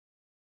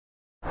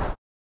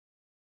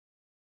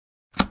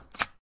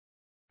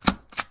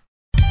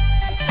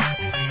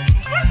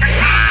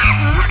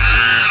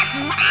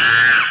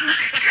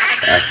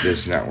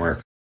this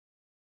network.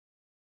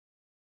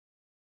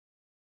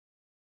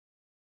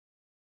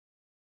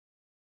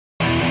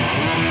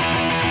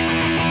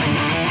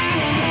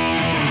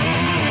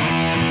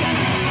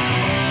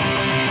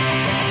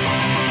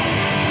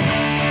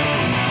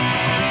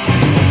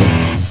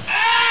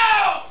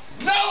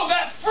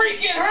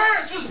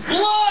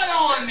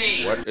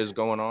 What is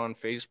going on,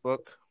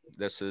 Facebook?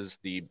 This is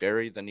the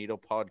Bury the Needle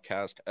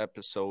podcast,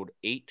 episode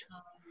 8.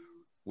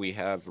 We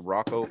have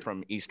Rocco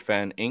from East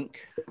Van Inc.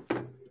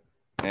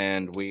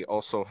 And we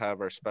also have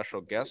our special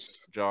guest,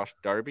 Josh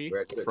Darby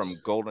from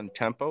Golden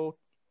Temple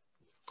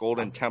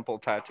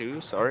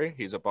Tattoo. Sorry,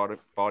 he's a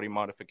body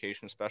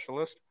modification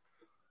specialist.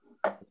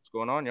 What's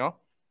going on, y'all?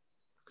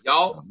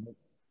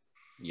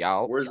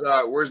 Y'all. Where's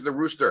the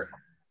rooster?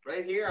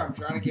 Right here. I'm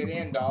trying to get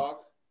in, dog.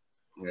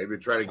 Yeah, you've been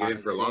trying to get in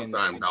for a long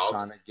time, dog.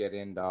 Trying to get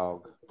in,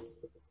 dog.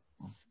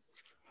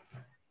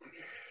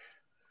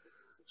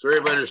 So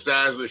everybody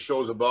understands what the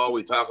show's about.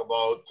 We talk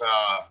about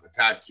the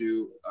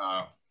tattoo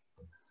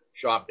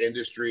shop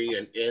industry,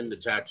 and in the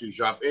tattoo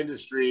shop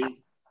industry,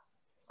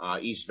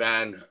 East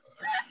Van,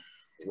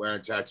 wearing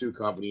a tattoo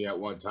company at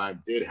one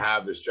time, did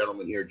have this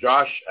gentleman here.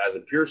 Josh has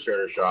a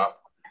piercer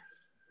shop.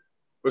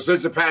 But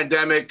since the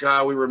pandemic,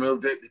 we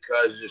removed it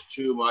because it's just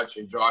too much.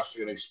 And Josh is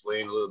going to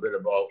explain a little bit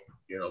about,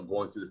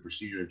 going through the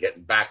procedure and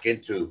getting back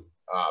into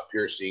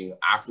piercing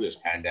after this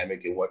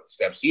pandemic and what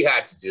steps he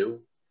had to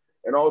do.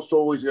 And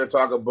also he's going to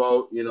talk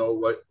about,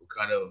 what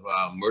kind of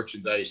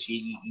merchandise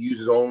he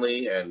uses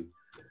only and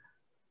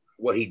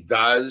what he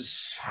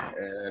does.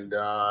 And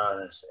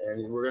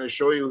we're going to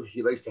show you,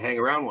 he likes to hang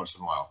around once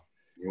in a while.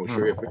 We'll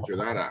show you a picture of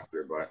that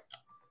after. But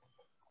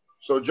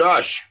so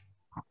Josh.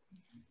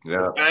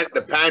 Yeah.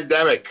 The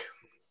pandemic,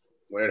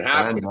 when it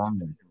happened.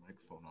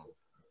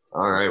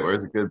 All right,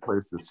 where's a good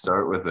place to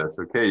start with this?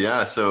 Okay,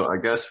 yeah, so I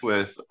guess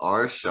with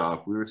our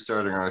shop, we were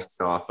starting our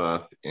shop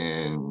up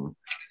in,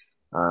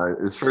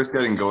 it was first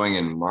getting going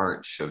in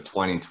March of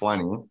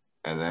 2020,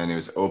 and then it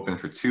was open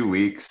for 2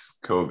 weeks.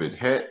 COVID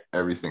hit,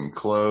 everything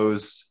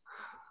closed.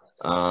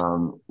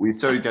 We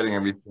started getting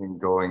everything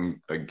going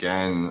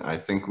again. I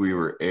think we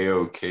were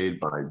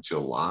A-okayed by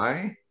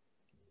July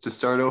to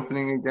start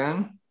opening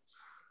again.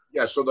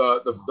 Yeah, so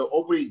the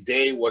opening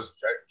day was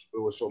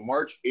so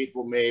March,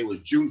 April, May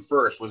was June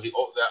 1st was the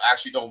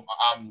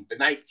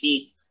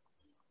 19th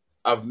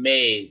of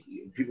May.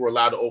 People were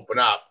allowed to open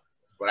up,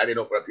 but I didn't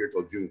open up here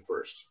until June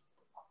 1st.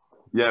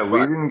 Yeah, we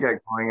didn't get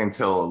going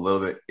until a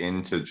little bit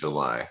into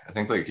July. I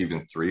think like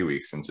even 3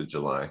 weeks into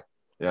July.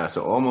 Yeah,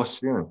 so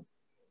almost June.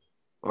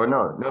 Or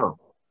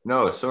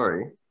no,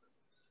 sorry.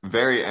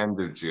 Very end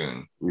of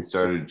June. We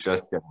started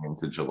just getting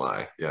into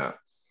July. Yeah.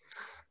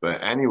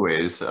 But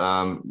anyways,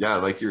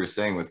 like you were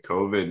saying with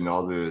COVID and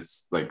all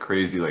this like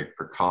crazy like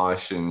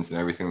precautions and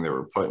everything that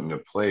were put into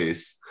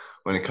place,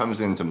 when it comes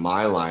into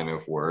my line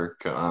of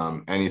work,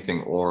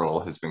 anything oral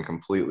has been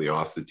completely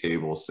off the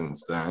table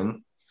since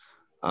then.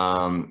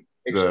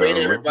 Explain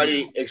to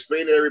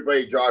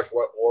everybody, Josh,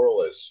 what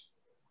oral is.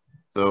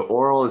 So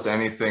oral is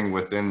anything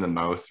within the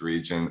mouth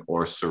region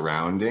or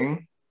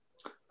surrounding.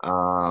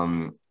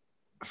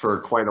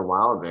 For quite a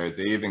while there,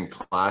 they even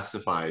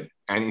classified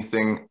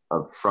anything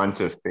up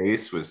front of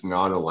face was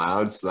not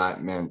allowed. So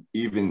that meant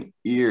even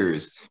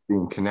ears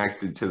being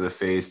connected to the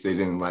face, they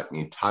didn't let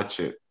me touch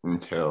it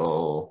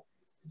until,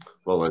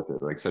 what was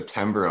it, like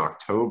September,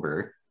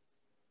 October.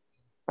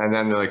 And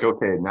then they're like,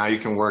 okay, now you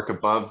can work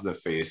above the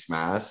face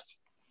mask,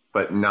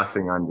 but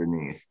nothing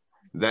underneath.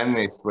 Then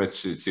they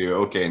switched it to,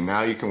 okay,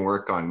 now you can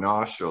work on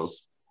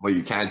nostrils, but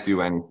you can't do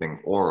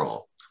anything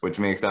oral, which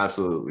makes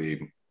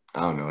absolutely,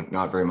 I don't know,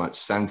 not very much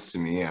sense to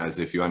me, as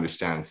if you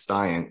understand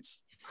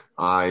science,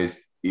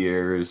 eyes,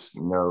 ears,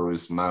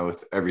 nose,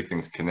 mouth,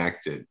 everything's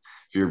connected.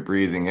 If you're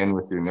breathing in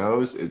with your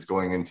nose, it's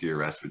going into your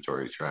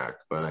respiratory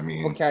tract. But I mean,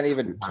 people can't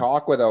even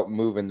talk without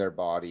moving their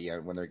body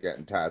when they're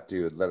getting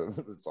tattooed.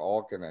 It's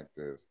all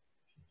connected.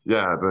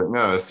 Yeah, but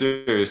no,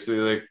 seriously,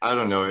 like, I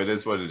don't know. It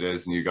is what it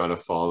is, and you got to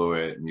follow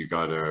it, and you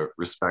got to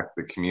respect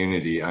the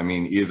community. I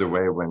mean, either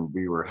way, when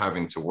we were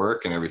having to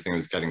work and everything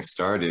was getting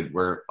started,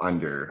 we're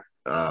under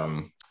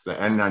the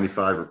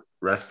N95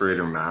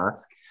 respirator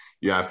mask.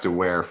 You have to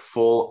wear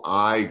full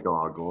eye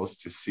goggles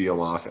to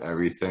seal off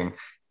everything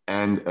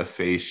and a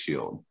face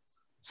shield.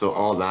 So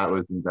all that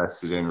was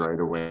invested in right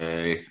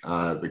away.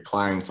 The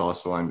client's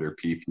also under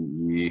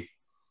PPE.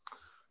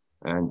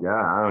 And yeah,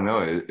 I don't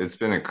know. It's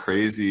been a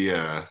crazy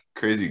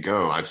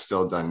go. I've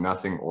still done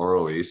nothing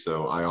orally.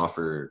 So I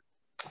offer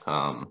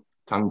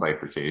tongue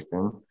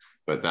bifurcation,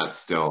 but that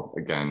still,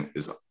 again,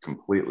 is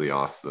completely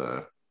off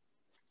the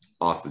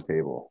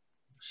table.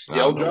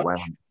 Still,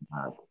 Josh?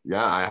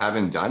 Yeah, I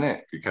haven't done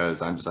it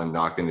because I'm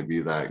not going to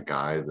be that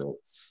guy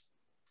that's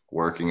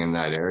working in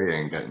that area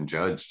and getting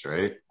judged,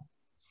 right?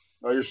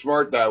 No, you're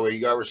smart that way.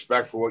 You got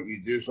respect for what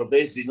you do. So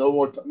basically,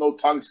 no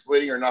tongue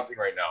splitting or nothing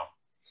right now.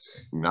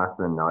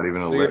 Nothing, not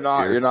even a So lip.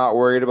 You're not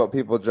worried about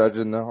people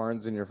judging the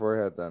horns in your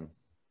forehead, then?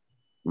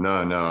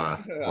 No.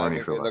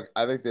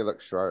 I think they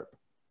look sharp.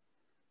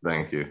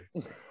 Thank you.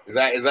 Is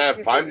that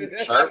a pun?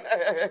 Sharp?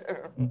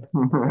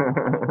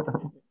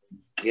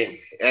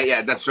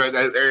 Yeah, that's right.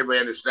 Everybody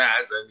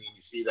understands. I mean,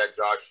 you see that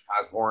Josh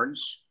has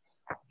horns.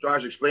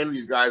 Josh, explain to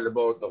these guys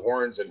about the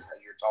horns, and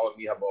you're telling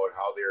me about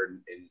how they're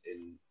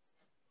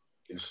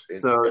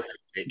So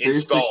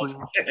installed.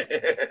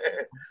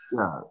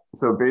 yeah.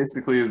 So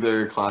basically,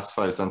 they're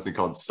classified as something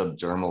called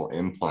subdermal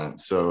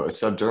implants. So a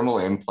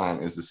subdermal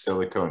implant is a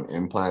silicone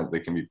implant that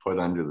can be put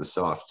under the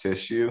soft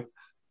tissue,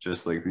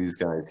 just like these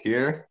guys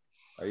here.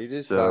 Are you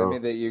just telling me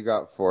that you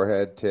got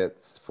forehead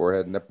tits,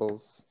 forehead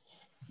nipples?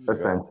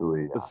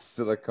 Essentially, the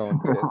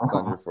silicone tits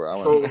on your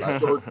forehead.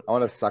 I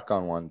want to suck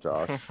on one,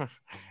 Josh.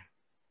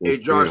 Hey,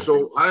 Josh.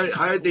 So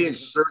how did they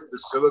insert the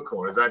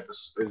silicone? Is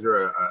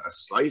there a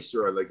slice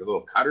or like a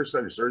little cutter,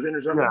 surgeon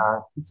or something?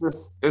 Yeah,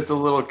 it's a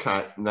little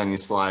cut, and then you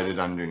slide it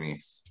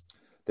underneath.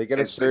 They get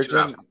a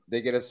surgeon. They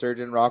get a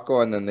surgeon,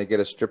 Rocco, and then they get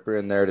a stripper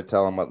in there to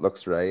tell them what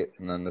looks right,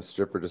 and then the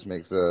stripper just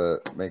makes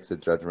a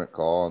judgment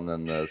call, and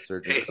then the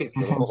surgeon.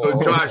 So,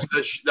 Josh,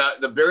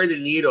 the bury the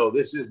needle.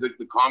 This is the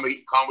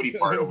comedy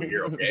part over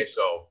here. Okay,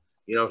 so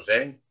you know what I'm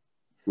saying?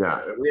 Yeah,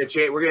 we're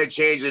gonna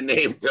change the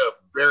name to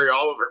Barry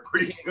Oliver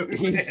pretty soon.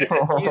 He's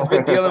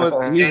been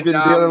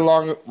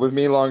dealing with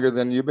me longer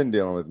than you've been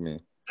dealing with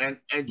me. And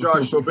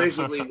Josh, so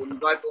basically, when you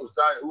got those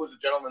done, who was the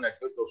gentleman that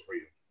did those for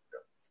you?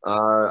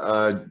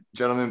 A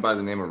gentleman by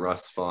the name of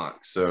Russ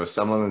Fox. So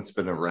someone that's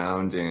been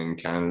around in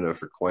Canada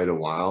for quite a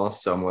while,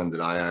 someone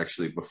that I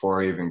actually,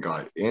 before I even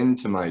got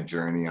into my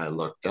journey, I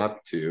looked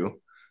up to.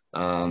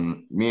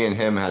 Me and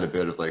him had a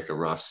bit of like a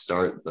rough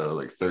start though.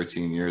 Like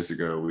 13 years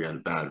ago, we had a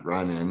bad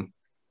run-in,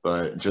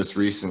 but just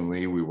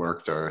recently we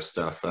worked our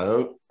stuff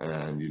out,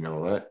 and you know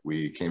what?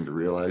 We came to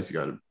realize you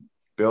got to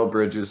build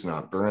bridges,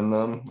 not burn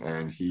them,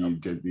 and he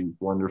did these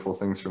wonderful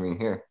things for me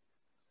here.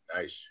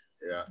 Nice.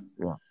 Yeah.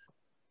 Yeah.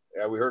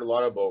 Yeah, we heard a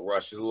lot about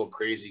Russ. He's a little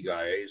crazy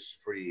guy. He's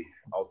pretty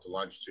out to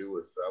lunch too.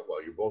 With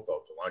well, you're both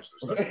out to lunch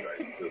and stuff,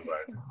 right? Too,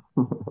 but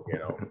you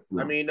know,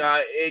 I mean,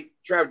 hey,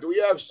 Trev, do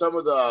we have some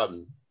of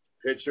the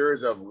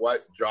pictures of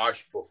what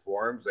Josh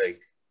performs?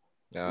 Like,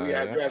 we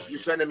have Josh. You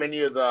send him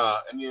any of the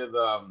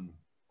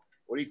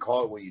what do you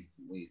call it when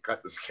you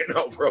cut the skin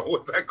out, bro?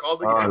 What's that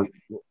called again?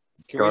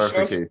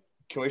 Scarification.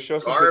 Can we show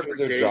some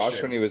pictures of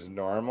Josh when he was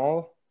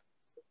normal?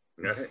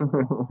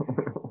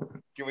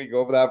 Can we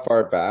go that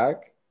far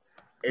back?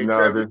 Hey, no,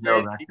 Trev, there's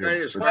no record.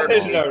 There's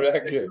no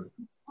record.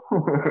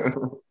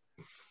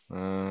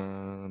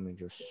 Let me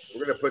just.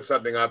 We're gonna put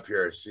something up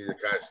here. See the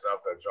kind of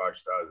stuff that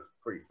Josh does. It's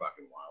pretty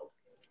fucking wild.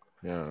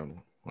 Yeah,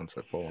 once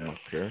I pull him up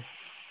here.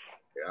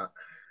 Yeah.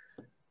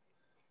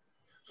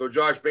 So,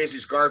 Josh,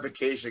 basically,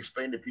 scarification.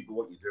 Explain to people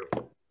what you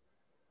do.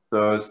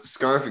 So,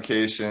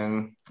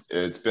 scarification,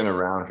 it's been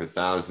around for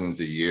thousands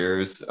of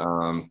years.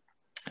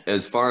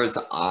 As far as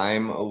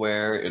I'm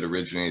aware, it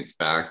originates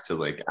back to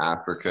like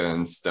Africa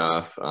and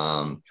stuff.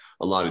 A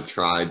lot of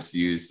tribes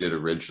used it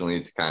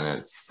originally to kind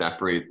of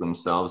separate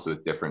themselves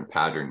with different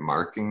pattern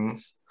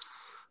markings.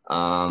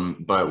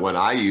 But what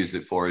I use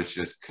it for is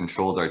just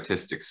controlled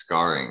artistic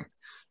scarring.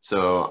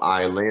 So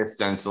I lay a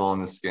stencil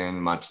on the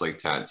skin, much like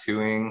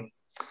tattooing.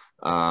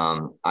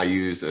 I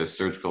use a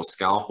surgical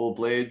scalpel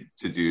blade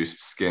to do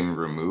skin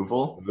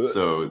removal.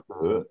 So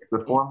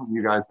the form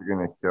you guys are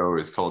going to show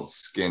is called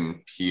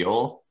skin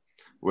peel,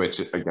 which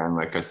again,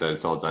 like I said,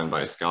 it's all done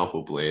by a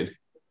scalpel blade.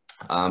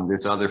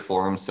 There's other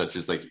forms such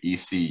as like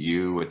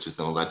ECU, which is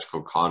an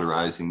electrical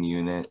cauterizing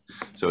unit.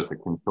 So it's a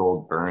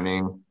controlled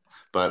burning.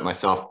 But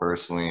myself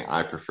personally,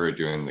 I prefer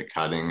doing the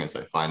cutting as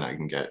I find I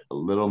can get a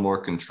little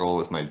more control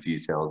with my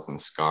details and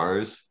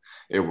scars.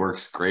 It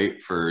works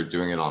great for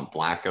doing it on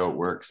blackout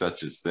work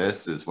such as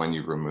this, is when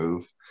you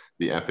remove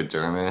the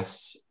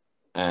epidermis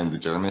and the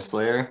dermis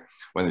layer.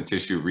 When the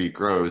tissue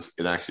regrows,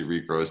 it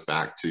actually regrows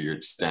back to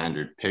your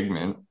standard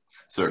pigment.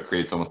 So it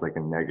creates almost like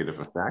a negative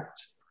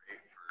effect.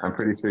 I'm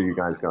pretty sure you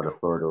guys got a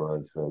photo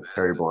of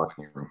cherry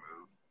blossom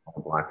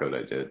blackout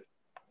I did.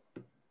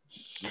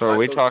 So are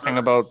we talking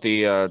about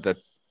the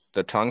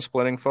tongue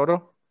splitting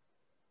photo?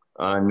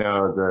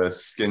 No, the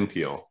skin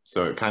peel.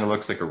 So it kind of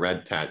looks like a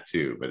red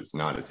tattoo, but it's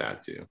not a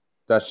tattoo.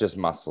 That's just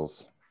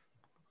muscles.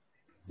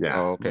 Yeah.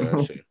 Oh, okay,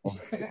 I see.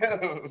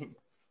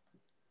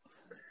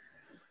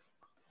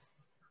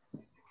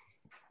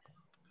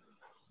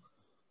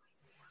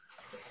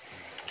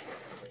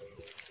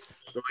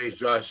 So, hey,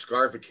 Josh,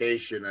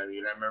 scarification. I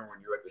mean, I remember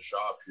when you were at the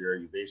shop here,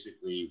 you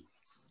basically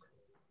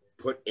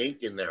put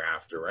ink in there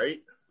after, right?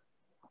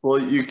 Well,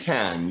 you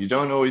can. You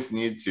don't always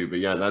need to, but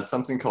yeah, that's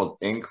something called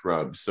ink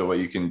rub. So what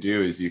you can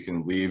do is you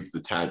can leave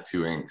the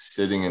tattoo ink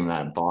sitting in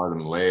that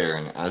bottom layer,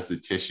 and as the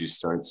tissue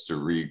starts to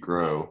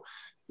regrow,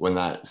 when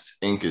that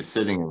ink is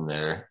sitting in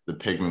there, the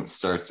pigments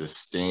start to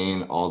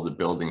stain all the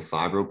building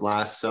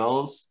fibroblast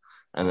cells,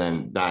 and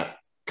then that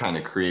kind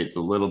of creates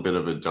a little bit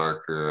of a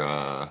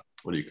darker,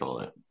 what do you call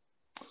it?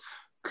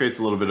 Creates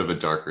a little bit of a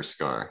darker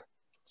scar.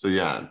 So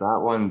yeah, that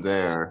one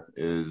there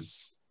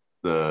is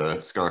the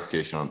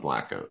scarification on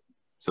blackout.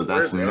 So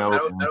that's I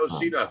don't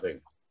see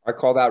nothing. I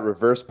call that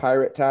reverse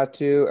pirate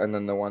tattoo, and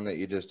then the one that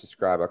you just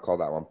described, I call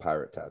that one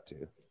pirate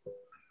tattoo.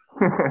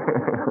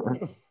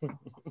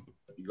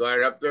 You got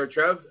it up there,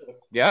 Trev?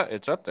 Yeah,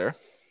 it's up there.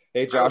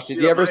 Hey Josh, did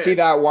you ever see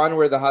that one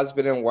where the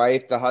husband and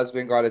wife, the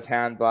husband got his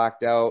hand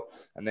blacked out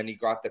and then he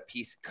got the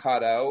piece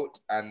cut out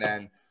and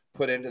then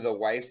put into the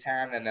wife's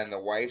hand, and then the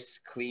wife's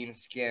clean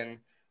skin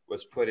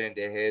was put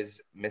into his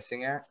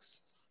missing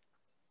ex?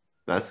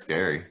 That's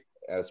scary.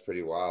 That's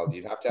pretty wild.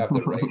 You'd have to have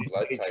the right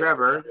blood type.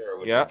 Trevor. Or it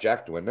would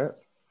reject, wouldn't it?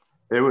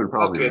 It would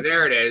probably. Okay,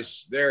 there it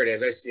is. There it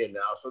is. I see it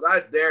now. So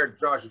that there,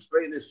 Josh,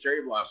 explain this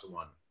cherry blossom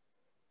one.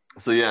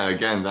 So yeah,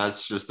 again,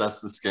 that's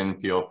the skin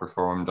peel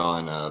performed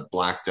on a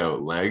blacked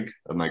out leg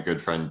of my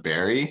good friend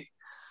Barry.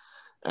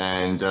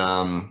 And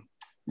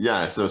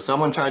yeah, so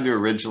someone tried to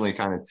originally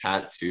kind of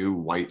tattoo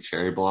white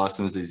cherry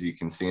blossoms, as you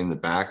can see in the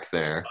back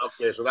there.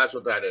 Okay, so that's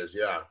what that is,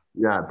 yeah.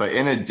 Yeah, but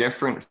in a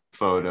different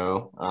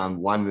photo,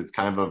 one that's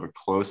kind of a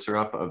closer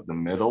up of the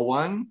middle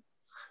one,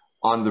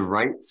 on the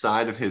right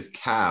side of his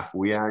calf,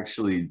 we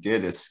actually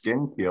did a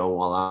skin peel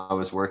while I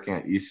was working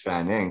at East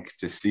Van Inc.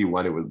 to see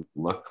what it would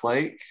look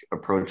like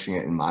approaching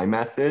it in my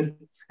method.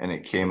 And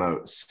it came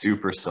out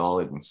super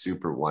solid and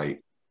super white.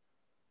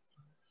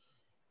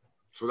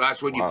 So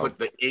that's when you put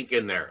the ink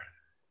in there.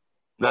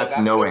 That's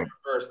no ink.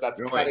 First, that's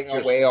cutting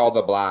away all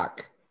the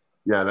black.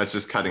 Yeah, that's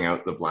just cutting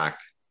out the black.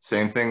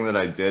 Same thing that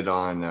I did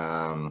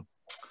on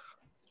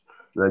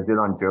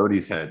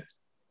Jody's head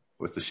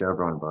with the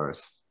chevron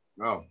bars.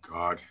 Oh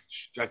God,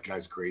 that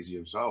guy's crazy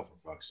himself, for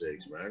fuck's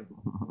sakes, man.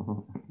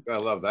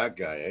 Gotta love that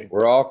guy, eh?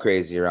 We're all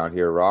crazy around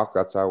here, Rock.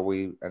 That's how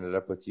we ended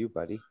up with you,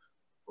 buddy.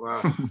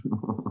 Wow.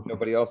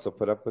 Nobody else will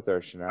put up with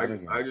our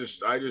shenanigans.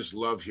 I just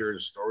love hearing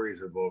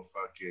stories about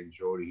fucking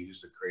Jody.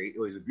 He's just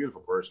he's a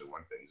beautiful person.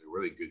 One thing, he's a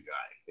really good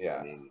guy. Yeah.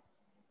 I mean,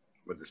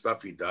 but the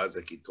stuff he does,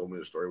 like he told me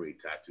the story where he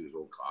tattooed his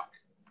own cock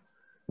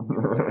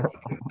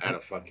at a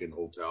fucking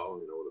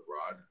hotel,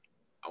 abroad.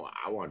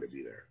 I wanted to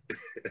be there.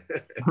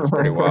 It's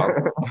pretty wild.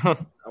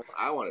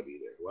 I want to be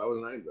there. Why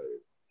wasn't I invited?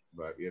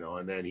 But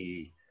and then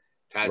he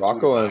tattooed.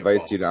 Rocco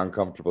invites you to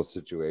uncomfortable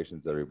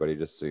situations, everybody,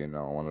 just so you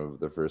know. One of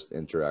the first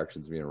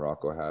interactions me and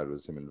Rocco had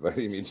was him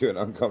inviting me to an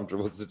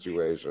uncomfortable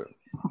situation.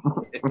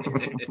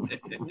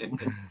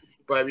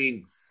 But I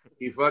mean,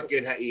 he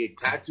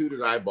tattooed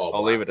his eyeball.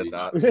 I'll leave it at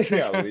that.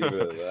 Yeah, I'll leave it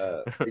at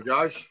that. Hey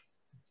Josh,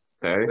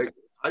 Hey,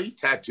 how do you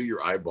tattoo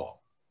your eyeball?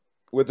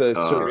 With a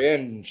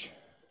syringe.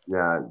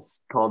 Yeah,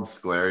 it's called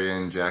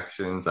scleria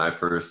injections.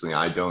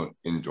 I don't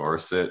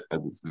endorse it, as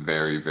it's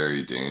very,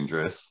 very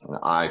dangerous. And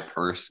I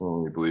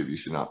personally believe you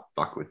should not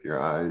fuck with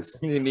your eyes.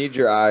 You need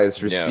your eyes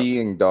for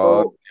seeing,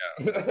 dog.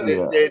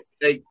 You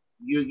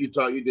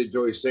did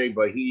Joey's saying,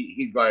 but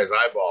he got his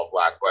eyeball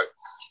black, but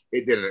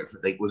it didn't.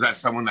 Was that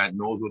someone that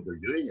knows what they're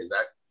doing? Is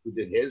that who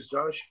did his,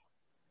 Josh?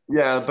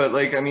 Yeah, but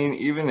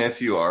even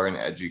if you are an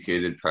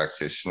educated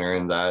practitioner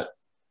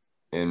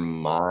in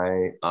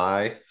my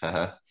eye,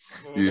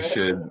 you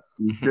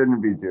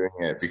shouldn't be doing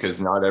it, because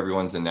not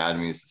everyone's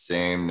anatomy is the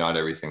same. Not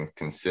everything's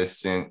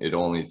consistent. It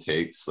only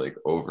takes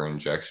over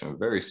injection, a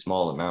very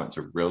small amount,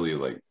 to really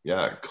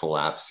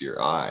collapse your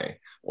eye.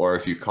 Or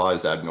if you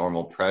cause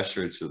abnormal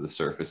pressure to the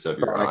surface of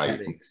your eye,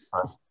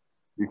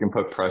 you can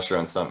put pressure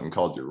on something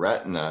called your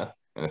retina.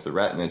 And if the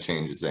retina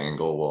changes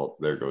angle, well,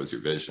 there goes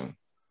your vision.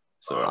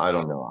 So I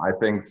don't know. I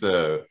think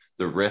the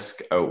risk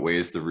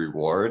outweighs the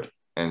reward.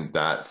 And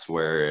that's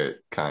where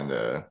it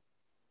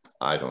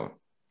I don't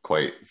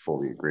quite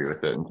fully agree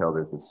with it until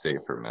there's a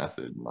safer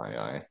method in my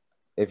eye.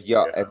 If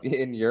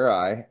in your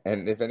eye,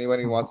 and if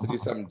anybody wants to do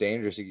something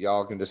dangerous,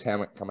 y'all can just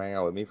come hang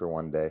out with me for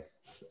one day.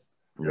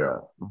 Yeah.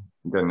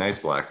 Get a nice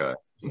black eye.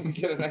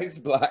 Get a nice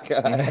black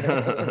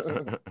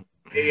eye.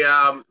 Hey,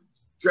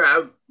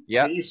 Trev.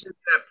 Yeah. Can you see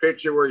that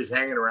picture where he's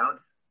hanging around?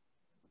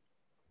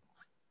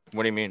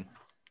 What do you mean?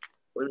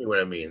 What do you mean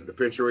what I mean? The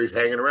picture where he's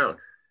hanging around.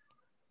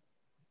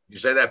 You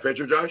say that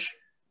picture, Josh?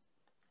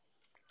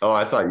 Oh,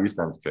 I thought you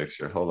sent the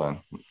picture. Hold on.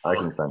 I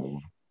can send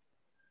it.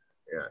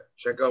 Yeah.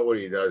 Check out what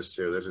he does,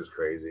 too. This is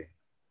crazy.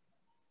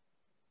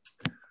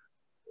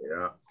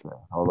 Yeah.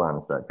 Hold on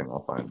a second.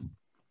 I'll find him.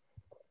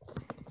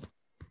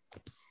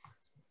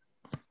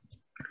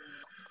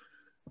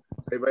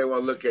 Anybody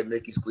want to look at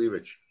Nikki's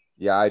cleavage?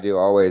 Yeah, I do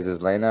always.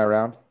 Is Lena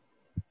around?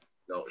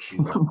 No,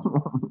 she's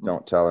not.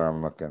 Don't tell her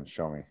I'm looking.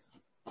 Show me.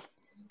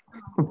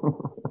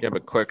 Give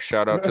a quick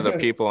shout out to the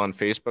people on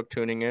Facebook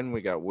tuning in.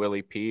 We got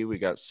Willie P, we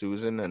got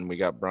Susan, and we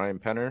got Brian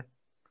Penner.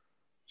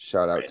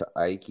 Shout out to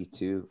Ikey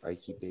too.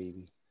 Ikey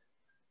baby.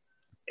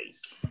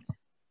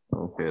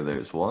 Okay,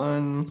 there's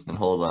one. And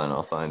hold on,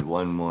 I'll find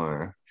one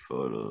more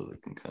photo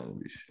that can kind of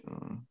be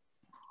shown.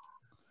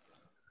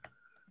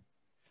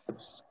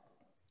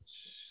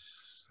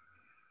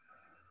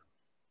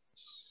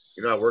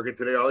 You're not working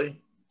today,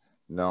 Ollie?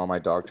 No, my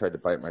dog tried to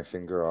bite my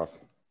finger off.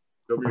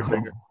 Show me your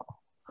finger.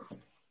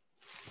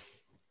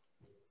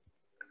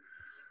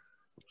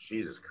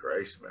 Jesus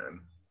Christ,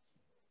 man.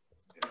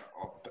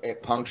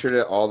 It punctured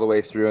it all the way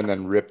through and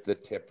then ripped the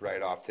tip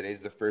right off.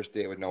 Today's the first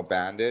day with no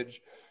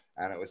bandage,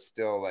 and it was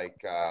still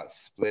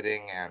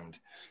splitting and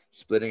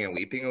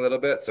weeping a little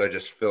bit. So I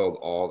just filled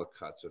all the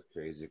cuts with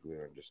crazy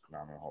glue and just now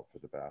I'm gonna hope for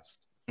the best.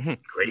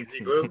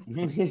 Crazy glue?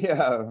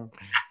 Yeah.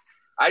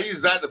 I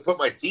use that to put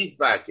my teeth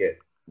back in.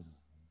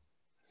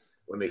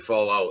 when they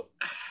fall out.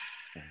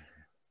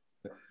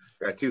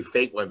 Got 2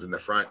 fake ones in the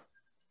front.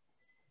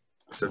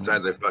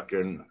 Sometimes I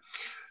fucking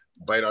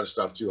bite on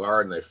stuff too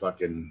hard and I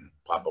fucking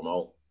pop them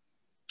out.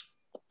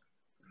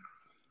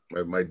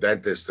 My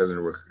dentist doesn't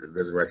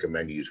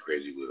recommend you use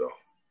crazy glue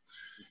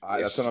though.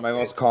 That's one of my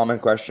most common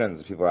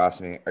questions. People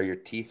ask me, "Are your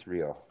teeth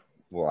real?"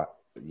 What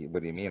do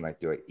you mean? Like,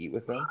 do I eat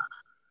with them?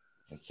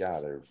 Like, yeah,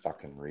 they're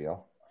fucking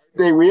real.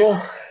 They real?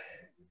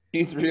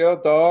 Teeth real,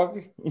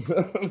 dog?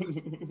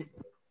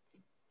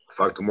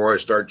 Fuck, tomorrow I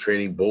start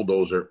training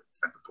bulldozer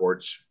at the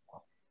ports.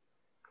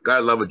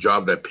 Gotta love a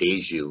job that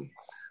pays you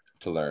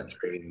to learn.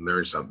 Train and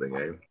learn something,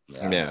 eh?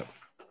 Yeah.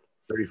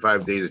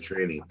 35 days of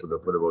training, they'll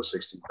put about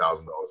 $16,000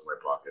 in my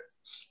pocket.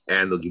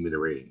 And they'll give me the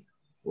rating.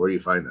 Where do you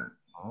find that?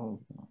 Oh,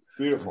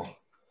 beautiful.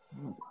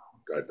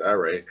 Got that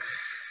right.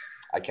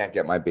 I can't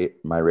get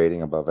my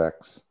rating above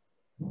X.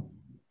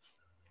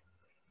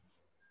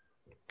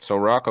 So,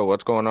 Rocco,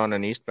 what's going on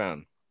in East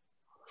Van?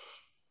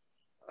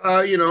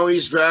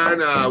 East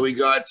Van, we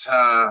got,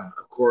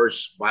 of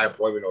course, by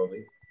appointment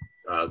only.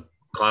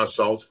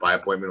 Consults by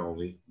appointment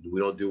only.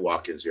 We don't do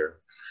walk-ins here.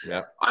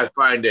 Yeah. I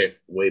find it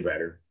way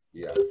better.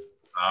 Yeah.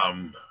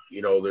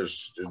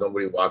 There's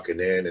nobody walking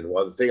in. And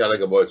the thing I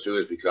like about it too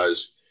is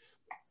because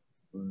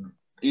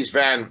East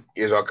Van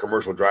is on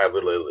Commercial Drive,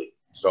 Little Italy.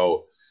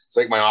 So it's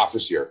like my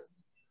office here.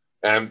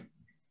 And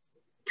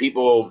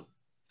people,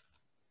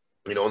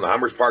 when the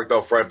Hummer's parked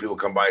out front, people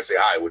come by and say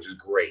hi, which is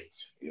great.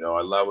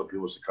 I love when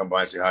people come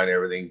by and say hi and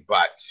everything,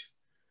 but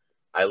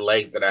I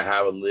like that I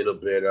have a little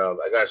bit of,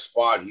 I got a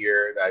spot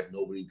here that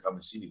nobody can come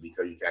and see me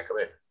because you can't come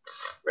in.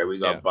 Right? We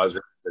got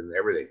buzzers and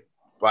everything.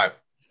 But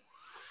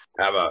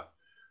I have a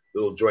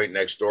little joint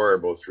next door,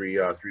 about three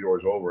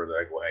doors over, that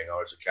I go hang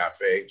out. It's a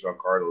cafe. It's on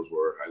Carlos,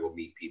 where I go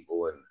meet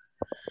people and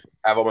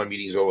have all my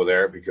meetings over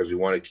there because we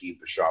want to keep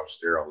the shop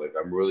sterile. Like,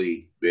 I'm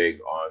really big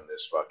on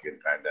this fucking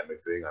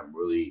pandemic thing. I'm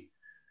really,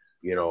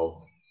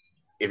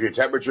 if your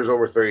temperature's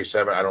over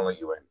 37, I don't let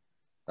you in.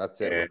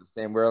 That's it.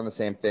 We're on the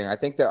same thing. I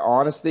think that,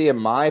 honestly, in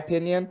my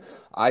opinion,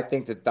 I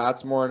think that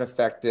that's more an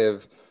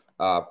effective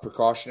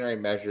precautionary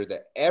measure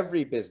that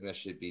every business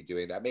should be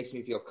doing. That makes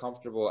me feel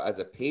comfortable as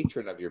a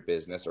patron of your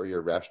business or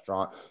your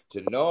restaurant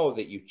to know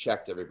that you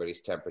checked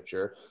everybody's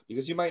temperature,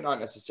 because you might not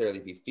necessarily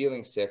be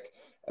feeling sick,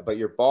 but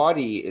your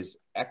body is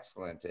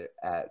excellent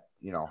at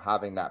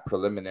having that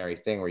preliminary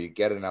thing where you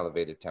get an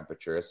elevated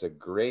temperature. It's a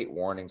great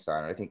warning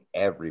sign. I think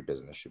every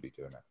business should be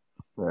doing it.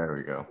 There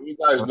we go. You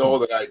guys know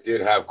that I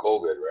did have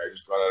COVID, right? I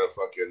just got out of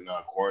fucking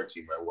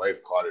quarantine. My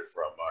wife caught it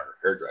from our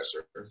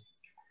hairdresser.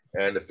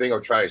 And the thing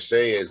I'm trying to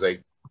say is,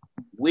 like,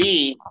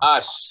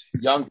 us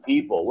young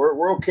people,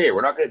 we're okay.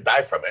 We're not going to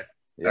die from it.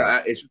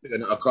 Yeah. It's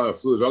a common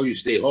flu as long as you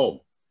stay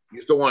home. You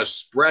just don't want to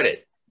spread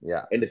it.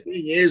 Yeah. And the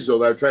thing is, though,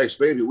 that I'm trying to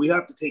explain to you, we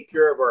have to take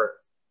care of our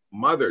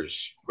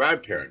mothers,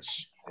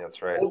 grandparents.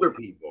 That's right. Older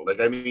people. Like,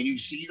 I mean, you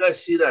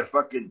guys see that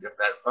fucking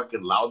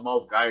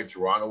loudmouth guy in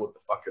Toronto with the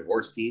fucking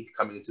horse teeth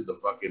coming into the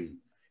fucking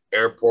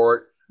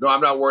airport? No,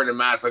 I'm not wearing a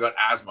mask. I got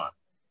asthma.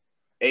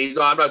 Hey,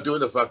 I'm not doing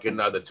the fucking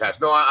the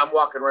test. No, I'm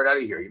walking right out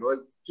of here.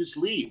 Just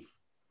leave.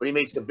 But he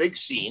makes a big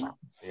scene.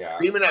 Yeah.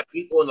 Screaming at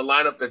people in the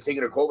lineup that are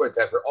taking a COVID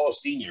test. They're all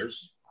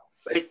seniors.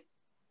 Like,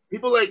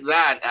 people like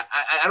that,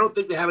 I don't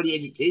think they have any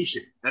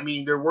education. I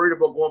mean, they're worried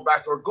about going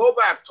back to work. Go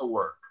back to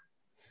work.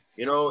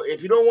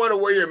 If you don't want to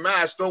wear your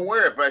mask, don't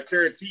wear it. But I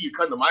guarantee you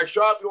come to my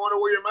shop, you don't want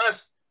to wear your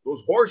mask,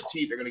 those horse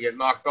teeth are going to get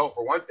knocked out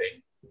for one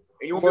thing.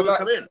 And you won't be able to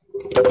come in.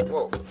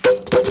 Whoa.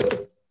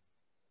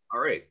 All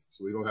right.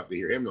 So we don't have to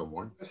hear him no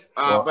more.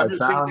 But I'm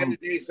just saying, at the end of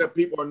the day, some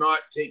people are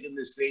not taking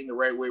this thing the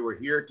right way. We're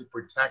here to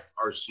protect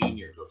our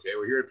seniors, okay?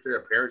 We're here to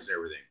protect our parents and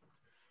everything.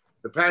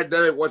 The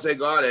pandemic, once I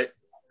got it,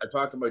 I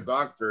talked to my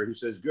doctor. He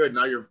says, good,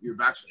 now you're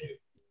vaccinated.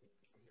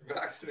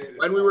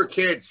 When we were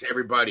kids,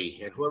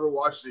 everybody, and whoever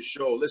watched this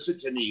show, listen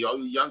to me. All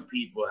you young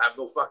people have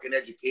no fucking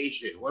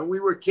education. When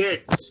we were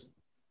kids,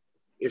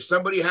 if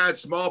somebody had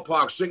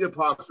smallpox,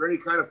 chickenpox, or any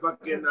kind of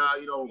fucking,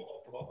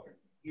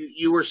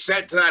 you were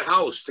sent to that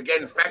house to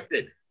get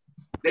infected.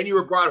 Then you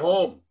were brought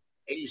home,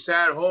 and you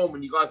sat at home,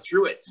 and you got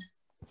through it.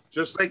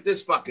 Just like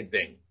this fucking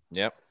thing.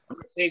 Yep. I'm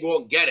not saying go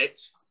and get it,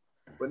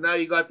 but now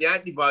you got the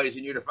antibodies,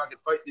 and you're to fucking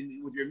fight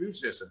with your immune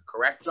system.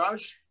 Correct,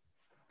 Josh?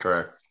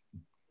 Correct.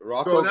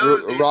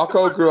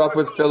 Rocco grew up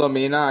with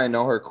Philomena. I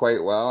know her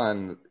quite well,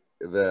 and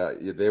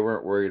they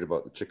weren't worried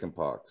about the chicken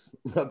pox.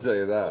 I'll tell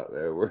you that. They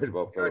were worried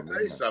about Philomena. I'll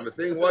tell you something. The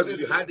thing was,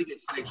 you had to get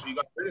sick, so you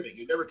got rid of it.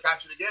 You never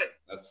catch it again.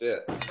 That's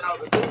it. Now,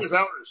 the thing is, I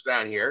don't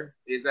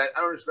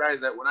understand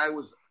that when I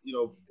was,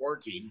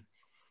 14,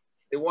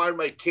 they wanted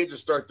my kids to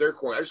start their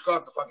quarantine. I just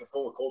got off the fucking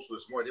phone with Coastal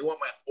this morning. They want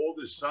my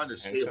oldest son to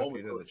stay home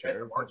until the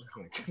 10th of March.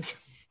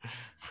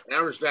 And I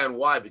understand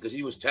why, because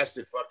he was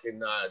tested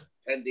fucking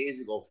 10 days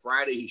ago.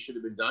 Friday, he should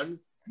have been done.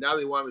 Now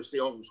they want him to stay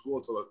home from school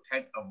until the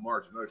 10th of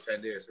March, another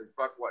 10 days. I said,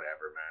 fuck,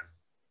 whatever, man.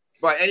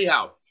 But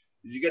anyhow,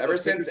 did you get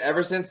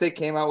ever since they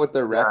came out with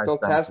the rectal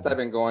test, I've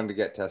been going to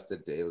get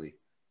tested daily.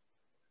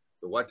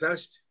 The what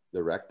test?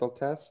 The rectal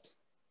test.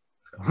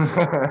 You do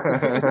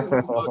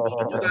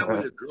that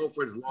with your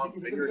girlfriend's long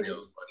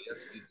fingernails, buddy.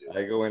 That's what you do.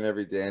 I go in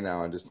every day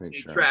now and just make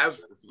Hey, sure. Trav,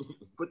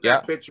 put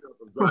that picture up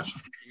of Josh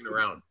hanging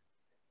around.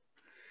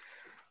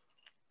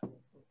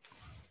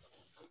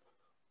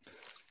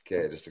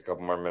 Okay, just a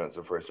couple more minutes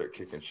before I start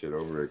kicking shit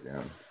over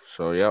again.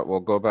 So yeah, we'll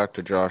go back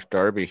to Josh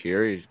Darby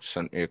here. He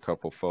sent me a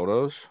couple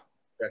photos.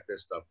 Check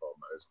this stuff out,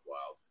 man. It's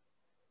wild.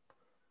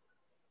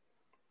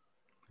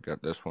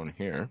 Got this one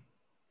here.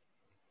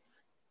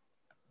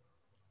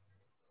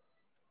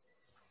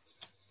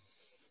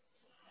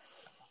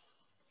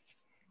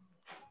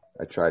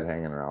 I tried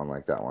hanging around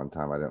like that one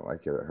time. I didn't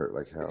like it. It hurt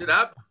like hell. Is it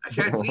up? I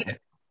can't see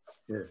it.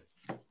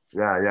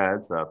 Yeah,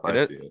 it's up.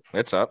 I see it.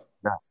 It's up.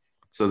 Yeah.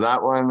 So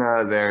that one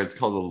there, it's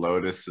called a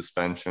lotus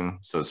suspension.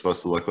 So it's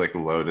supposed to look like a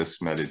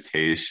lotus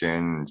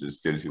meditation. It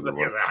just gives you the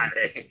look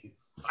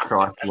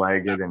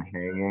cross-legged and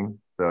hanging.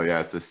 So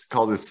yeah, it's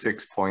called a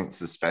 6-point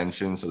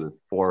suspension. So there's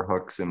 4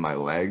 hooks in my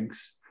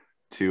legs,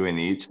 2 in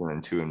each, and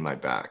then 2 in my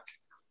back.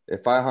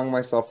 If I hung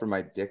myself from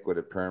my dick, would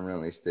it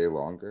permanently stay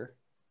longer?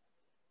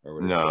 Or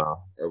would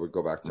it would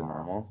go back to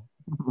normal?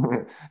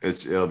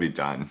 It'll be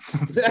done.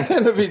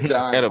 It'll be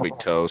done. It'll be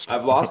toast.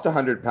 I've lost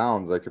 100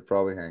 pounds. I could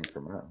probably hang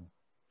from it.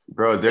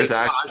 Bro, there's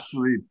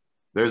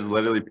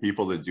literally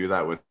people that do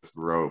that with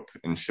rope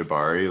in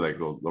shibari. Like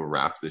they'll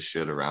wrap the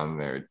shit around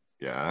there,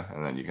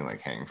 and then you can like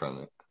hang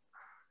from it.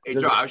 Hey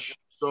Josh,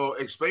 so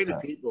explain to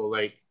people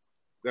like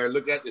that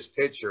look at this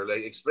picture,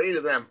 like explain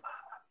to them.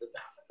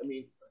 I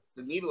mean,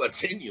 the needle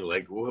that's in you,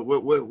 like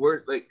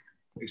where like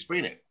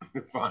explain it.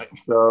 Fine.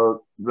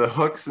 So the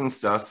hooks and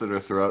stuff that are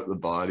throughout the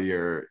body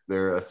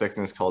they're a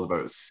thickness called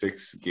about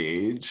 6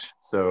 gauge.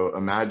 So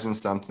imagine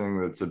something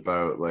that's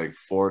about like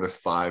 4 to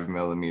 5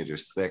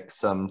 millimeters thick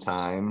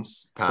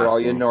sometimes. For all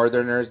you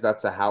northerners,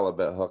 that's a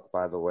halibut hook,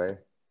 by the way.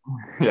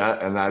 Yeah,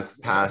 and that's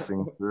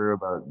passing through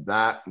about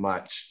that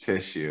much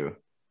tissue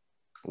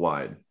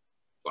wide.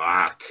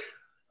 Fuck.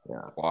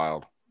 Yeah.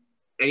 Wild.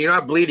 And you're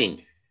not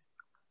bleeding.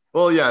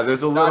 Well, yeah,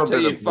 there's a little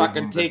bit of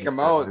fucking take them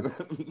out.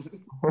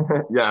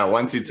 Yeah,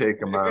 once you take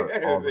them out,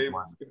 all the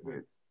blood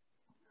stays.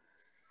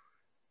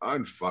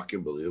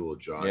 Unfucking believable,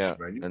 Josh. Yeah,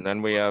 man. and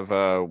then we have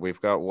we've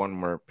got one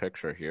more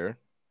picture here.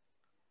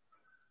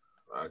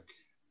 Fuck.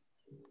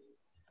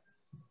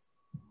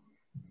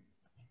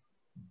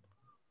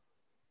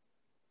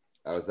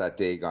 That was that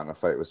day gone to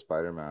fight with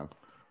Spider-Man.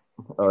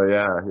 Oh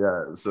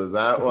yeah. So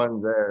that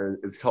one there,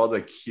 it's called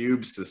a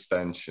cube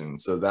suspension.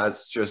 So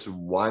that's just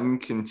one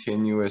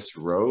continuous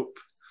rope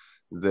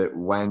that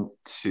went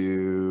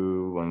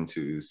to 1,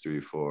 2, 3,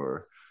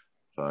 4,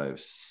 5,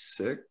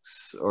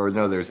 6, or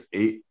no, there's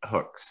 8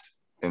 hooks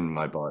in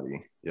my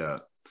body. Yeah.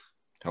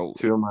 Oh.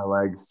 2 in my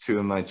legs, 2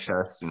 in my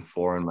chest, and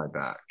 4 in my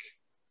back.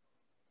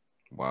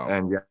 Wow.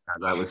 And yeah,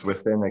 that was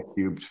within a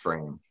cubed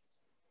frame.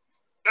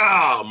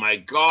 Oh my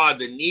god,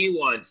 the knee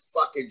one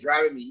fucking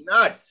driving me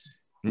nuts.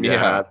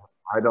 Yeah.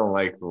 I don't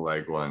like the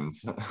leg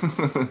ones.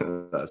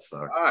 That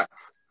sucks.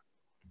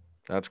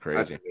 That's crazy.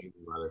 That's amazing,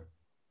 brother.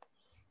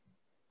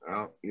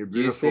 Well, you're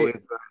beautiful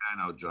inside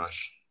and out,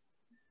 Josh.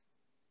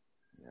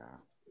 Yeah,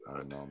 I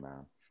don't know,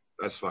 man.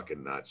 That's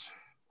fucking nuts.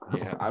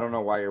 Yeah, I don't know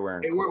why you're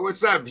wearing. Hey,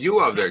 what's that view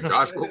of there,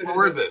 Josh?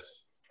 Where is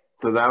this?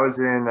 So that was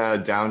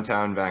in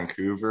downtown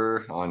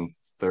Vancouver on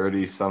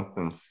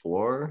 30-something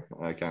floor.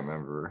 I can't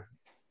remember.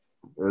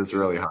 It was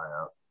really high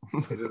up.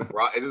 Is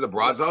it a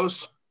Broad's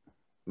house?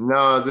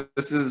 No,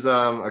 this is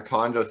a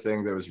condo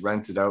thing that was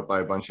rented out by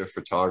a bunch of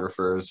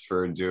photographers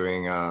for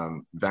doing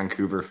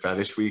Vancouver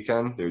Fetish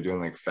Weekend. They were doing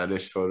like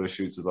fetish photo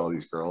shoots with all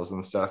these girls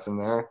and stuff in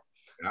there.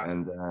 Yeah.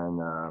 And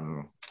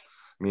then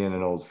me and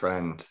an old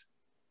friend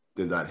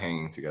did that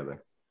hanging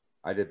together.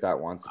 I did that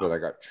once, but I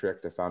got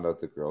tricked. I found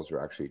out the girls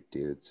were actually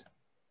dudes.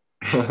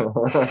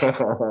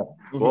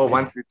 Well,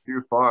 once you're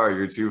too far,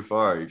 you're too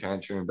far. You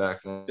can't turn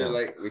back now. Dude,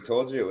 like we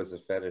told you, it was a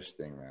fetish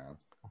thing, man.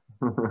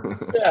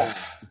 Yeah.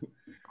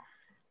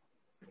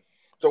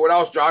 So what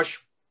else,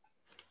 Josh?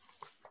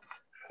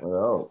 What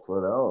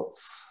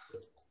else?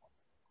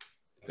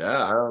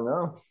 Yeah, I don't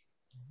know.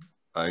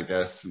 I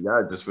guess,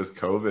 yeah, just with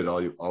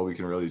COVID, all we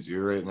can really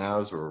do right now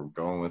is we're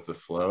going with the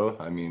flow.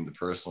 I mean, the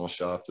personal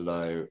shop that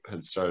I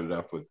had started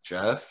up with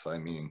Jeff, I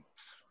mean,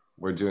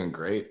 we're doing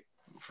great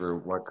for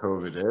what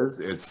COVID is.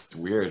 It's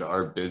weird.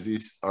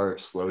 Our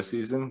slow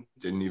season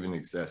didn't even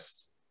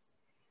exist.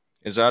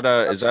 Is that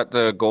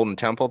the Golden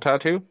Temple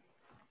tattoo?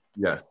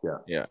 Yes, yeah.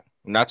 Yeah.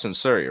 And that's in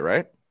Surrey,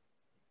 right?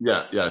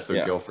 Yeah. So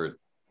yeah. Guildford.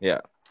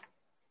 Yeah.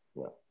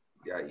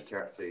 Yeah, you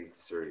can't say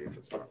Surrey if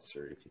it's not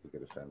Surrey. People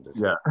get offended.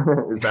 Yeah,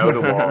 it's out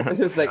of wall.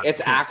 It's like it's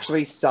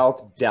actually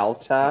South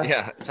Delta.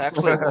 Yeah, it's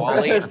actually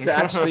Wally.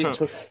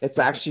 it's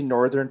actually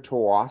Northern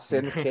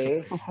Tawasin,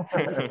 okay?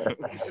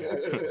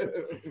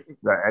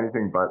 Yeah,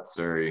 anything but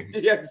Surrey.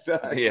 Yeah,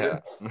 exactly. Yeah.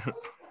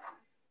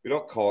 We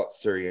don't call it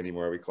Surrey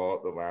anymore. We call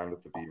it the land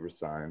with the beaver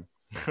sign.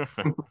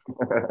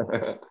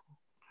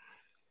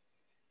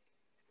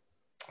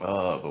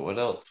 But what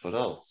else?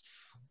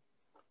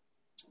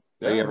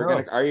 Are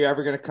you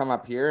ever gonna come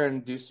up here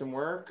and do some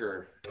work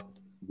or?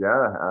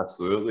 Yeah,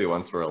 absolutely.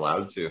 Once we're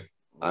allowed to.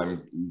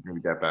 I'm gonna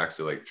get back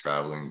to like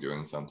traveling,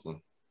 doing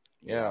something.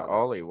 Yeah,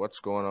 Ollie, what's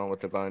going on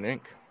with Divine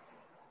Ink?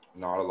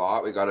 Not a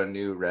lot. We got a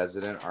new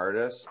resident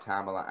artist,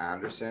 Tamala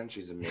Anderson.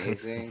 She's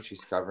amazing.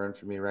 She's covering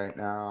for me right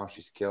now.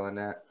 She's killing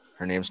it.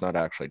 Her name's not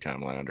actually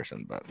Tamala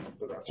Anderson, but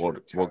that's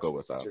we'll go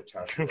with that. That's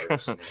her tattoo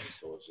artist name,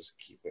 so we'll just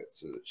keep it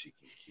so that she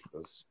can keep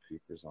those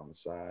creepers on the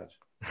side.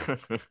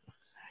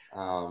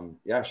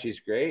 Yeah, she's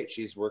great.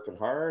 She's working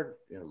hard.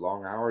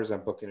 Long hours.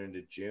 I'm booking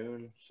into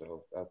June,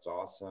 so that's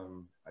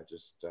awesome. I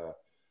just,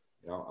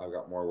 I've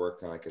got more work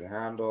than I can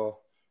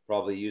handle.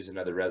 Probably use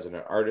another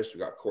resident artist. We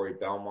got Corey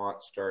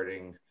Belmont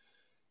starting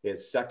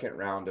his second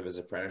round of his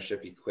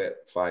apprenticeship. He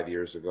quit 5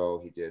 years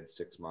ago. He did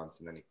 6 months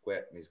and then he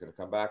quit, and he's going to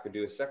come back and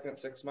do his second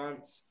 6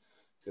 months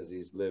because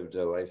he's lived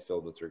a life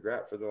filled with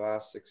regret for the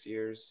last 6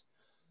 years.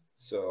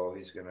 So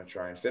he's going to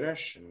try and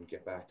finish and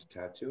get back to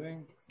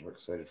tattooing. We're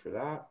excited for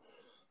that.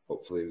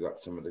 Hopefully we got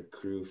some of the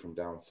crew from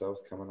down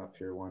south coming up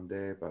here one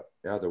day. But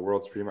yeah, the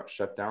world's pretty much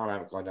shut down. I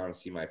haven't gone down to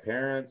see my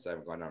parents. I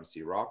haven't gone down to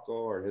see Rocco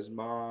or his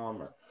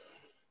mom.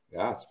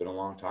 Yeah, it's been a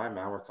long time,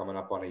 man. We're coming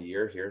up on a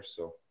year here,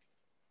 so.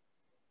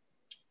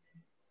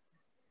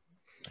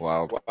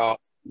 Wow. Well,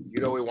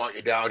 we want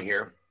you down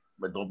here,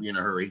 but don't be in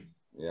a hurry.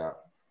 Yeah.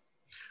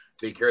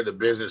 Take care of the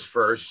business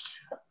first,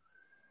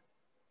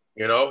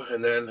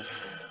 and then.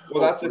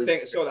 Well, that's the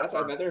thing. So that's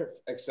another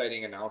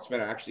exciting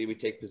announcement. Actually, we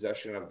take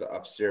possession of the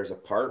upstairs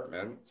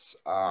apartments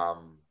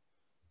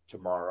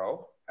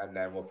tomorrow, and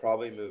then we'll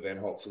probably move in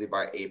hopefully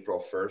by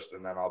April 1st,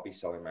 and then I'll be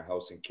selling my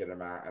house in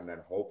Kitimat, and then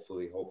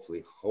hopefully,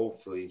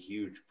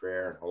 huge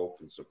prayer and hope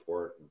and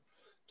support and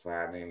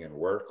planning and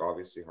work,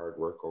 obviously hard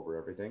work over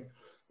everything.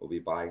 We'll be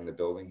buying the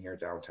building here,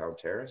 Downtown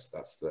Terrace.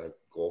 That's the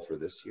goal for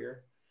this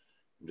year.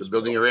 The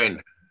building you're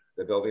in.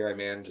 The building I'm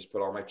in, just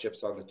put all my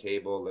chips on the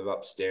table, live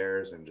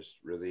upstairs, and just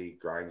really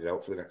grind it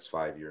out for the next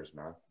 5 years,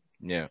 man.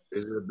 Yeah.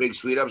 Is it a big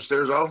suite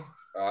upstairs, all?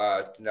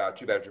 No,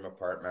 2-bedroom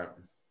apartment.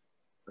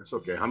 That's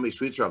okay. How many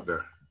suites are up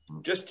there?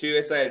 Just 2.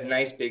 It's a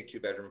nice big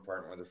 2-bedroom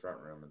apartment with a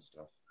front room and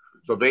stuff.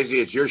 So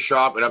basically, it's your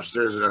shop, and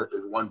upstairs is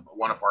one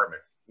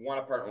apartment. One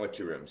apartment with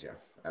 2 rooms, yeah.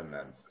 And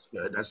then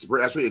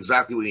that's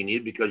exactly what you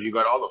need, because you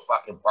got all the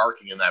fucking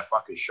parking in that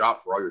fucking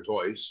shop for all your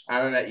toys.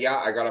 And then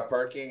I got a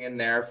parking in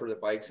there for the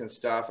bikes and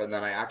stuff, and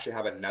then I actually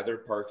have another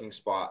parking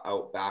spot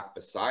out back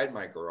beside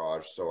my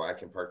garage, so I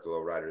can park the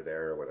lowrider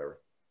there or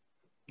whatever.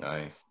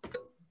 Nice.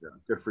 Yeah,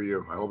 good for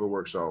you. I hope it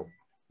works out.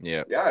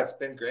 Yeah. Yeah, it's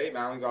been great,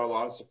 man. We got a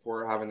lot of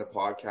support having the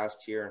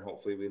podcast here, and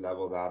hopefully we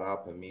level that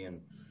up, and me and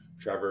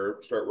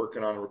Trevor start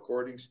working on a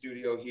recording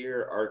studio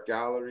here, art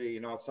gallery.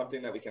 It's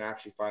something that we can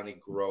actually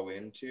finally grow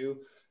into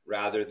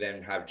rather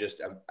than have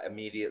just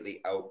immediately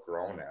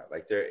outgrown it.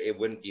 Like it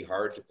wouldn't be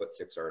hard to put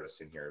 6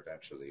 artists in here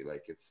eventually.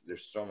 Like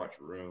there's so much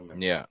room.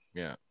 Yeah.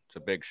 It's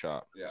a big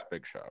shop. Yeah. It's a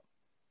big shop.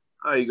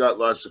 Oh, you got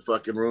lots of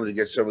fucking room to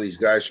get some of these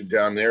guys from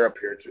down there up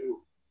here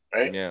too,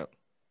 right? Yeah.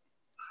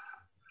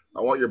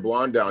 I want your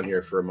blonde down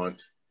here for a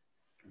month.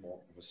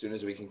 Well, as soon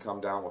as we can come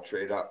down, we'll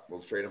trade up.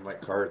 We'll trade them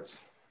like cards.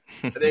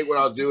 I think what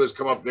I'll do is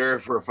come up there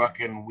for a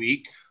fucking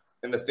week.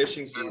 In the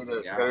fishing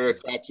season, I'm gonna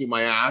tattoo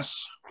my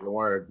ass. I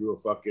want to do a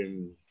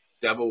fucking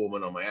devil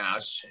woman on my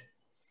ass.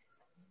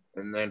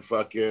 And then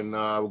fucking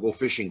we'll go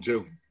fishing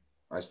too.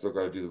 I still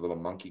got to do the little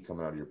monkey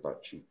coming out of your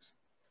butt cheeks.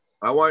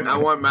 I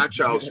want Matt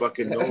Child's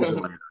fucking nose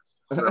in my ass.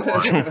 I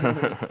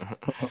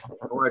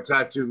want to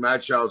tattoo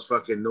Matt Child's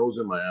fucking nose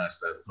in my ass.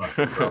 That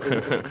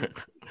fucking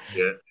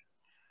yeah.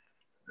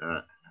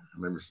 I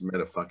never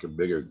met a fucking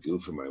bigger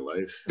goof in my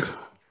life.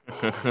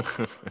 I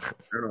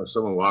don't know.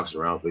 Someone walks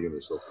around thinking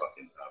they're so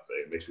fucking tough.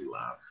 Eh? It makes me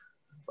laugh.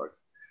 Fuck.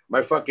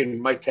 My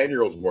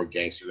 10-year-old's more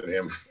gangster than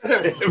him.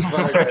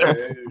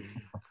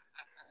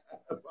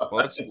 Well,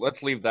 let's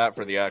leave that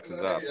for the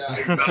Axes Up. Yeah,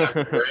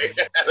 exactly, right?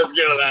 Let's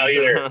get it out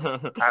here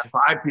At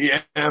 5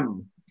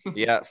 p.m.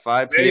 Yeah,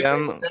 5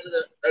 p.m. At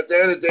the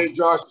end of the day,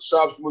 Josh, the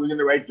shop's moving in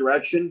the right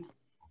direction.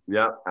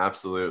 Yeah,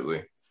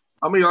 absolutely.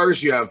 How many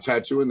artists you have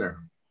tattooing there?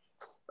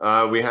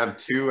 We have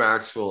 2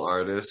 actual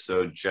artists,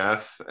 so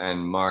Jeff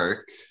and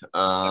Mark.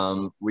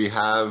 We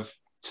have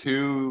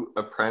 2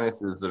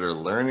 apprentices that are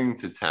learning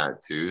to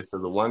tattoo. So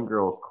the one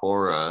girl,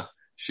 Cora,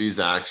 she's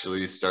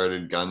actually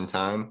started gun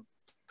time.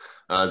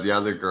 The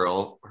other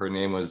girl, her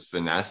name was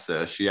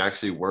Vanessa. She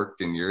actually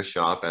worked in your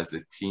shop as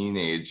a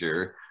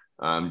teenager,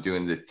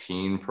 doing the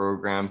teen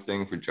program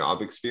thing for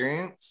job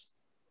experience.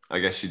 I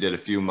guess she did a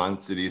few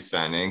months at East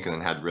Van Inc. and then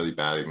had really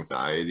bad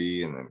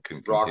anxiety and then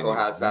couldn't continue. Rocco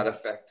has that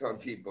effect on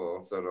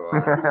people, so do I.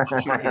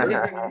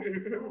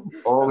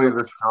 Only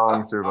the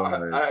strong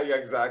survive. Yeah,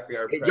 exactly.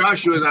 Hey,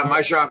 Josh, you was at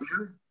my shop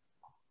here?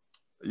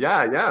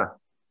 Yeah.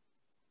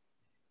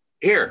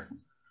 Here?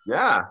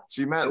 Yeah.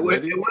 She met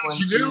Lydia. What did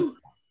she do?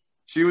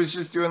 She was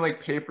just doing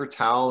like paper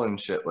towel and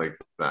shit like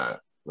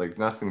that. Like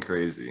nothing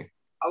crazy.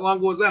 How long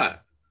ago was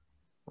that?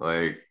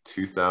 Like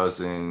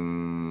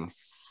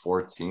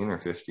 2014 or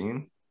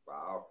 15.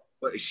 Wow.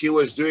 But she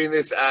was doing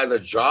this as a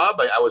job?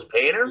 Like I was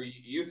paying her?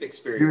 Youth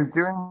experience. She was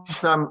doing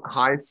some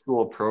high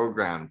school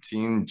program,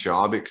 teen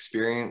job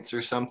experience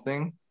or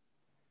something.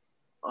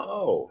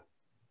 Oh.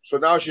 So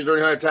now she's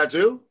learning how to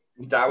tattoo?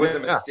 That was a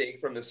mistake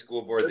from the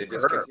school board. They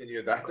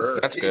discontinued that.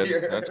 That's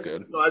good. That's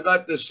good. No, I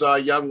got this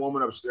young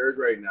woman upstairs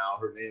right now.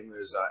 Her name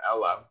is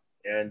Ella,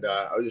 and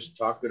I was just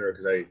talking to her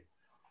because I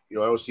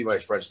don't see my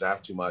front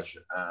staff too much.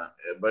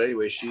 But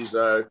anyway, she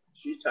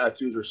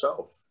tattoos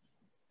herself.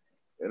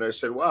 And I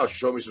said, wow, she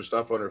showed me some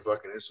stuff on her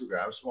fucking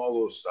Instagram, small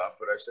little stuff.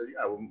 But I said,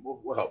 yeah,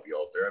 we'll help you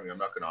out there. I mean, I'm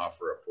not going to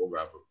offer a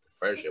program for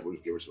apprenticeship. We'll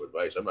just give her some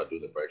advice. I'm not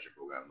doing the apprenticeship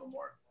program no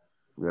more.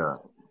 Yeah.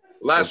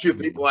 Last few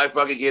people I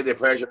fucking gave the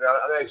apprenticeship. Now,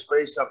 I'm going to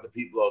explain something to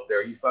people out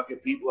there. You fucking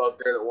people out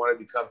there that want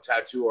to become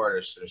tattoo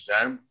artists,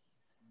 understand?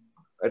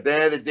 At the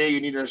end of the day, you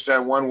need to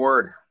understand one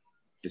word.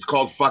 It's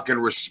called fucking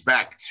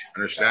respect.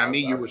 Understand me?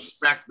 You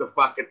respect the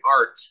fucking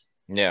art.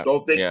 Yeah.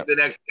 Don't think you're the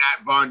next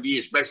Kat Von D,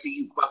 especially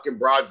you fucking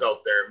broads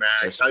out there, man.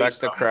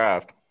 Respect the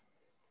craft.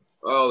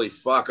 Holy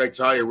fuck, I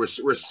tell you,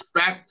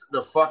 respect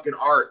the fucking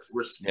art.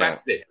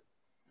 Respect it.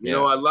 You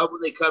know, I love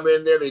when they come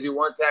in there, they do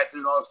one tattoo,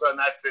 and all of a sudden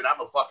that's it.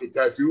 I'm a fucking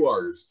tattoo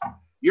artist.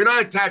 You're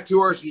not a tattoo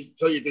artist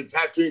until you've been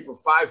tattooing for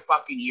 5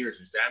 fucking years,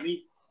 understand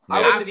me?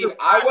 I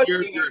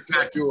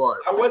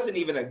wasn't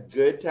even a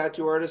good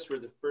tattoo artist for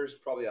the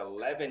first probably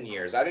 11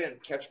 years. I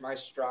didn't catch my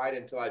stride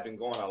until I'd been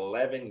going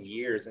 11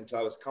 years until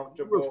I was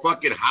comfortable. You were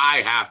fucking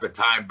high half the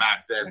time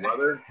back then,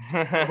 brother.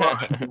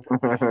 Come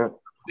on.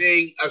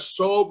 Being a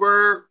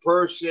sober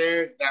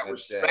person that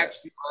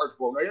respects the art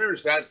form. Now, you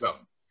understand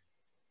something.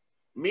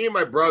 Me and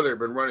my brother have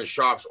been running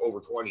shops over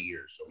 20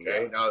 years,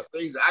 okay? Now, the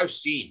things I've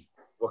seen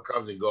what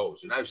comes and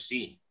goes, and I've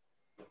seen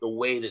the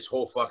way this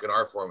whole fucking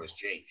art form has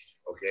changed,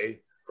 okay?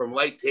 From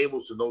light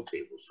tables to no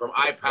tables, from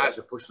iPads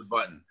to push the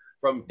button,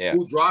 from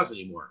who draws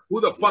anymore?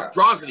 Who the fuck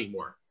draws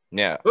anymore?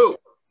 Yeah. Who?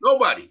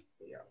 Nobody.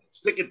 Yeah.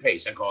 Stick and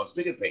paste, I call it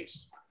stick and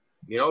paste.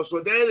 You know, so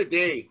at the end of the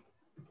day,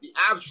 the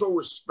actual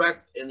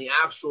respect and the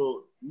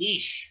actual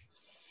niche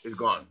is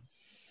gone.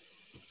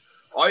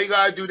 All you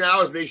gotta do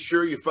now is make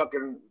sure you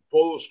fucking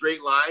pull those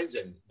straight lines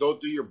and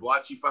don't do your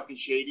blotchy fucking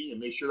shading,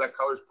 and make sure that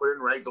color's put in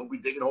right. Don't be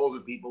digging holes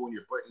in people when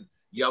you're putting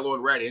yellow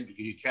and red in,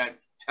 because you can't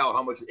tell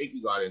how much ink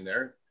you got in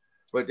there.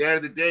 But at the end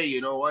of the day, you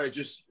know what?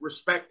 Just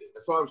respect it.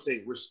 That's all I'm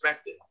saying.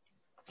 Respect it.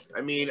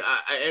 I mean,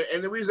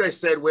 and the reason I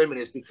said women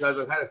is because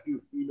I've had a few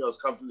females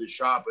come through the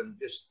shop and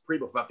just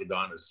prima fucking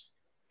donnas.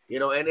 You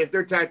know, and if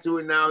they're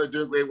tattooing now, they're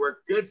doing great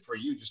work, good for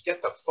you. Just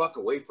get the fuck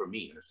away from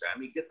me, understand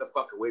me? Get the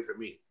fuck away from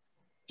me.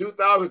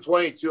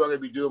 2022, I'm going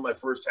to be doing my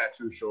first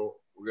tattoo show.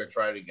 We're going to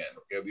try it again.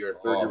 Okay, it'll be our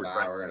third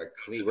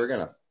year. We're going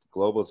to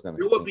Global's going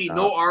to. There will be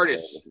no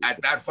artists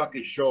at that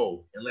fucking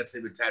show unless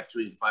they've been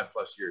tattooing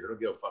 5+ years. I don't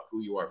give a fuck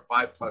who you are.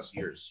 5+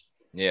 years.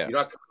 Yeah. You're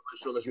not coming to my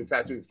show unless you're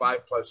tattooing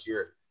 5+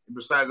 years. And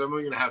besides, I'm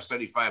only going to have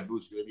 75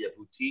 booths. It's going to be a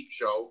boutique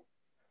show.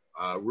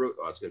 It's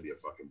going to be a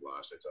fucking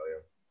blast, I tell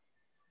you.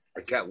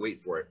 I can't wait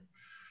for it.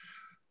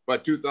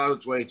 But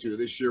 2022,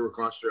 this year, we're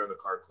concentrating on the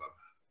car club,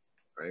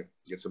 right?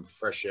 Get some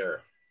fresh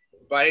air.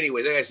 But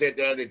anyway, like I said, at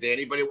the end of the day,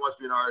 anybody who wants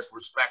to be an artist,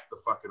 respect the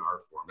fucking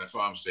art form. That's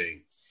all I'm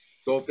saying.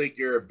 Don't think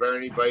you're better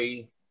than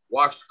anybody.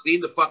 Clean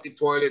the fucking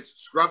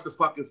toilets, scrub the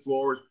fucking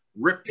floors,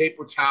 rip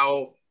paper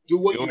towel, do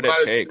what you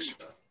gotta do.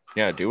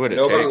 Yeah, do what it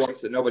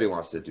takes. Nobody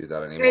wants to do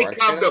that anymore. They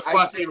come to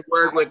fucking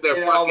work with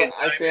their fucking.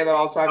 I say that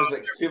all the time. It's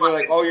like people are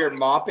like, "Oh, you're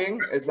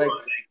mopping." It's like,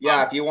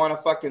 yeah, if you want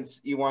to fucking,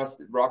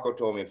 Rocco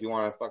told me if you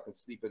want to fucking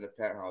sleep in the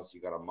penthouse, you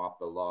got to mop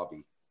the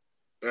lobby.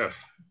 Ugh.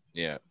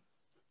 Yeah.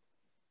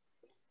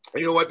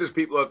 You know what? There's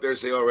people out there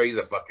say, "Oh, Ray's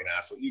a fucking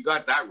asshole." You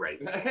got that right.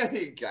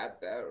 You got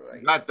that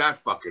right. You got that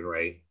fucking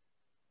right.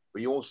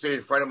 But you won't sit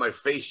in front of my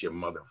face, you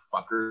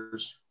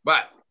motherfuckers.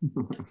 But.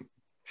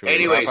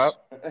 Anyways,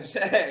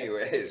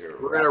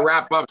 we're going to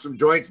wrap up some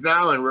joints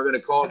now, and we're going to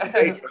call it the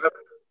day.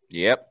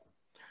 Yep.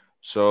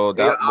 So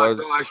that was...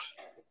 Gosh,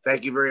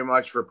 thank you very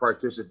much for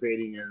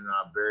participating in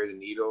Bury the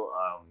Needle.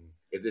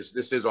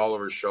 This is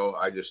Oliver's show.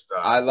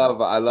 I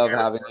love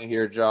having you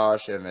here,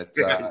 Josh, and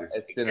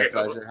it's been a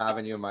pleasure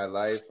having you in my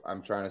life.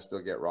 I'm trying to still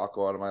get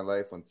Rocco out of my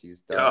life once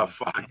he's done. Oh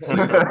fuck!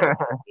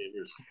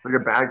 Like a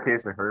bad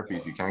case of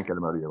herpes, you can't get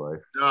him out of your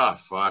life. Oh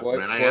fuck,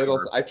 man!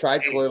 I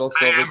tried colloidal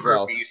silver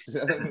gels.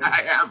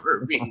 I have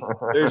herpes.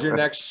 There's your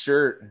next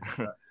shirt.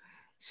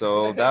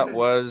 So that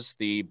was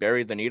the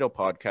Bury the Needle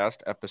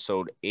podcast,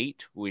 episode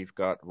 8. We've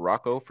got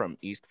Rocco from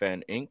East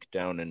Van Inc.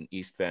 down in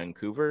East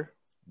Vancouver.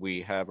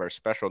 We have our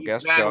special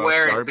guest,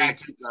 Darby.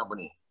 Tattoo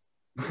company.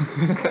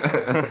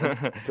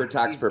 For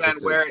tax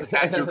purposes.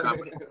 Tattoo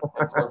company.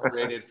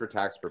 Incorporated for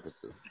tax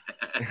purposes.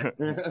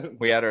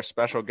 We had our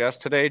special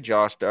guest today,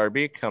 Josh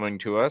Darby, coming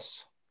to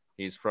us.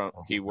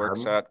 He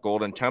works at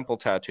Golden Temple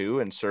Tattoo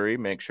in Surrey.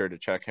 Make sure to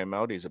check him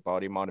out. He's a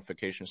body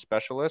modification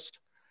specialist.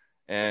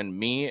 And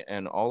me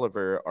and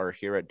Oliver are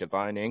here at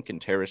Divine Inc. in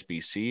Terrace,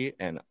 BC,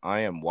 and I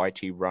am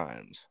YT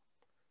Rhymes.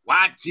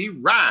 YT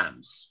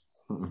Rhymes.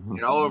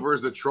 And Oliver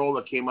is the troll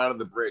that came out of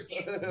the bridge.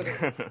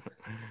 I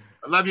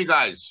love you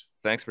guys.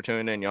 Thanks for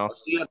tuning in, y'all. I'll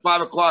see you at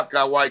 5 o'clock,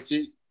 YT.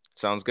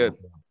 Sounds good.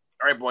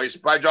 All right, boys.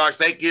 Bye, Josh.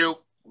 Thank you.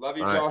 Love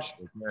you, Josh.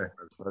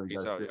 Love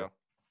you guys.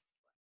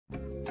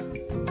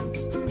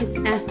 It's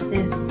F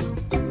this.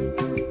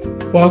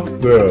 Fuck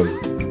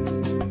this.